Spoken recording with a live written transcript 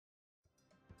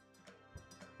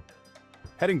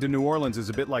Heading to New Orleans is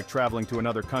a bit like traveling to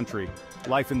another country.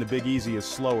 Life in the Big Easy is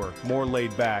slower, more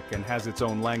laid back, and has its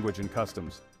own language and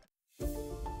customs.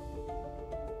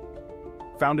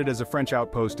 Founded as a French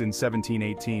outpost in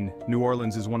 1718, New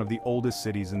Orleans is one of the oldest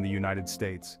cities in the United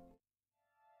States.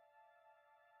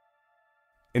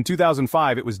 In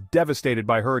 2005, it was devastated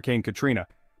by Hurricane Katrina,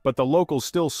 but the locals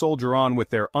still soldier on with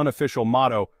their unofficial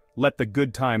motto, "Let the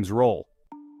good times roll."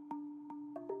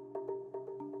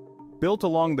 Built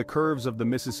along the curves of the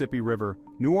Mississippi River,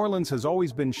 New Orleans has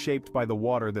always been shaped by the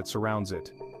water that surrounds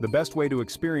it. The best way to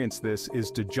experience this is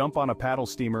to jump on a paddle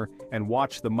steamer and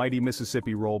watch the mighty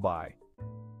Mississippi roll by.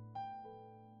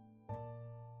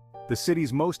 The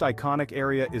city's most iconic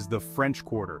area is the French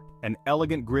Quarter, an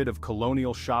elegant grid of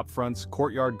colonial shopfronts,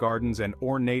 courtyard gardens, and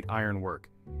ornate ironwork.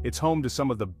 It's home to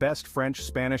some of the best French,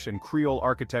 Spanish, and Creole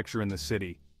architecture in the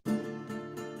city.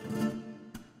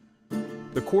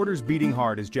 The Quarter's beating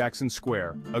heart is Jackson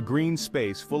Square, a green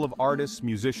space full of artists,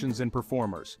 musicians, and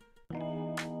performers.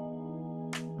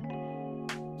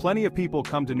 Plenty of people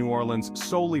come to New Orleans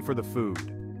solely for the food.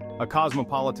 A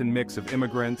cosmopolitan mix of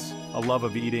immigrants, a love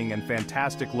of eating, and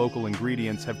fantastic local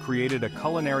ingredients have created a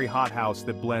culinary hothouse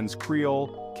that blends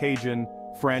Creole, Cajun,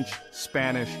 French,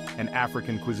 Spanish, and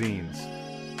African cuisines.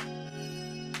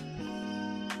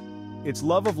 Its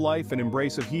love of life and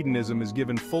embrace of hedonism is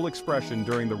given full expression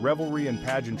during the revelry and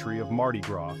pageantry of Mardi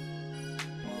Gras.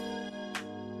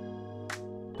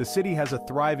 The city has a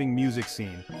thriving music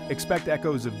scene. Expect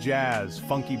echoes of jazz,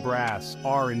 funky brass,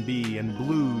 R&B, and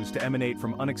blues to emanate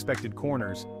from unexpected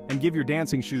corners, and give your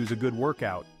dancing shoes a good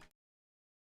workout.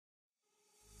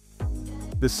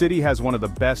 The city has one of the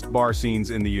best bar scenes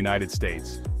in the United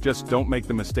States. Just don't make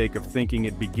the mistake of thinking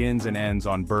it begins and ends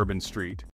on Bourbon Street.